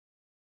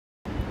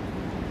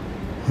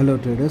Hello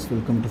traders,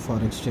 welcome to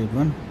Forex Trade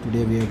 1.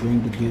 Today we are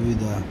going to give you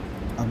the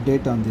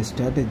update on the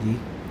strategy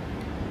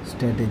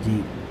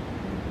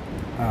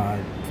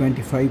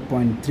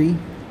 25.3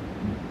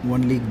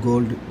 only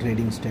gold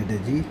trading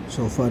strategy.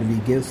 So far we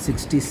gave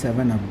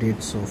 67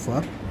 updates so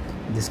far.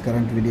 This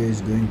current video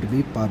is going to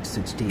be part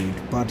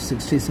 68. Part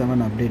 67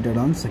 updated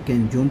on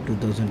 2nd June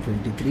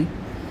 2023.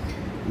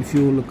 If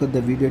you look at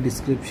the video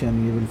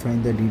description, you will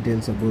find the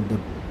details about the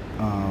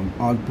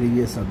all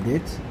previous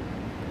updates.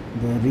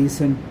 The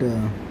recent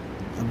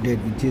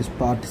update, which is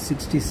part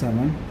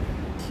 67,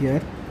 here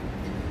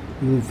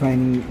you will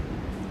find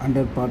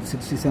under part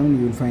 67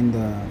 you will find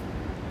the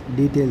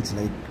details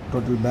like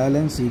total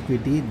balance,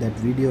 equity, that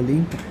video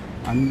link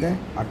and the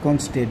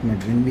account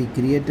statement. When we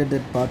created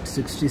that part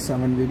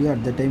 67 video,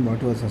 at the time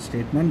what was the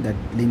statement, that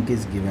link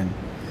is given.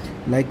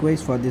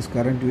 Likewise for this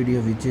current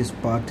video, which is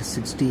part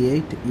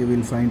 68, you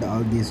will find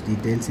all these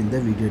details in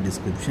the video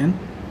description.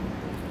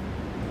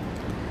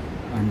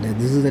 And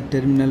this is the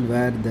terminal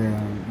where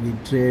we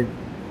trade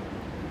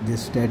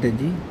this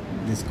strategy.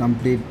 This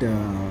complete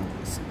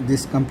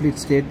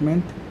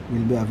statement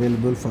will be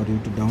available for you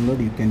to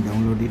download. You can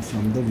download it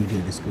from the video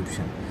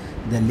description.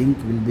 The link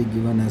will be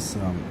given as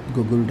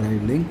Google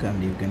Drive link,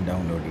 and you can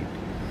download it.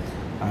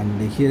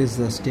 And here is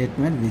the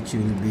statement which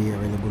will be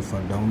available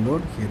for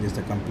download. Here is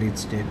the complete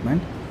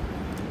statement,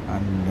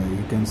 and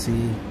you can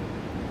see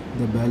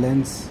the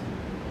balance.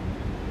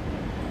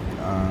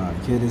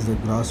 Here is the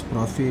gross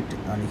profit,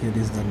 and here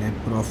is the net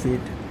profit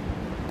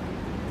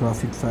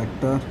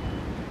factor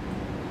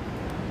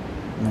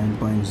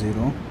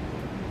 9.0,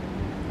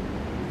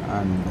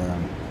 and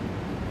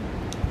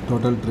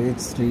total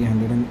trades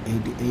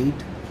 388,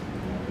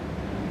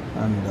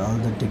 and all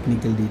the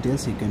technical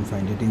details you can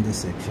find it in this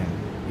section.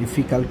 If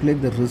we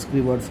calculate the risk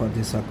reward for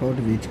this account,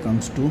 which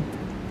comes to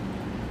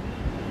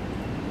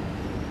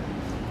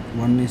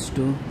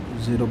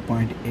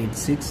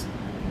 1:0.86.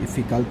 if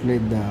we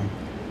calculate the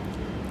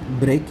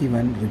break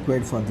even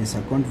required for this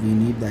account, we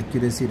need the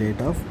accuracy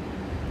rate of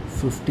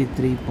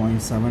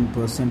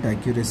 53.7%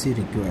 accuracy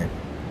required.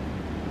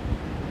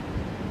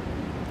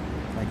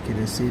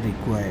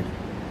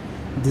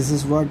 This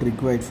is what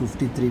required,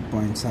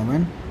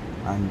 53.7,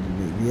 and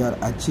we are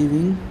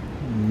achieving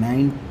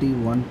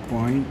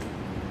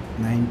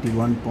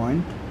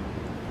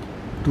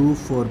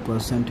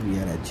 91.24% we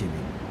are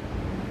achieving.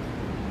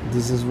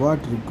 This is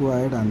what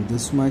required, and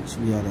this much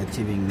we are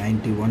achieving,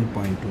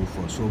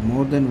 91.24. so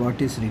more than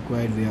what is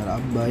required. We are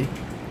up by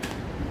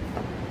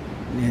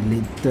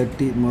nearly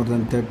more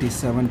than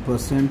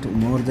 37%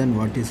 more than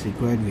what is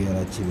required we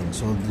are achieving.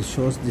 So this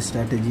shows the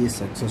strategy is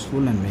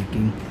successful and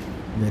making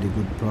very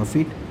good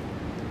profit.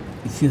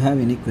 If you have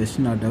any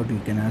question or doubt, you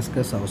can ask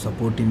us. Our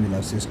support team will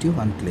assist you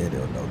and clear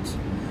your doubts.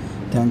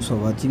 Thanks for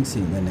watching. See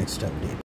you in the next update.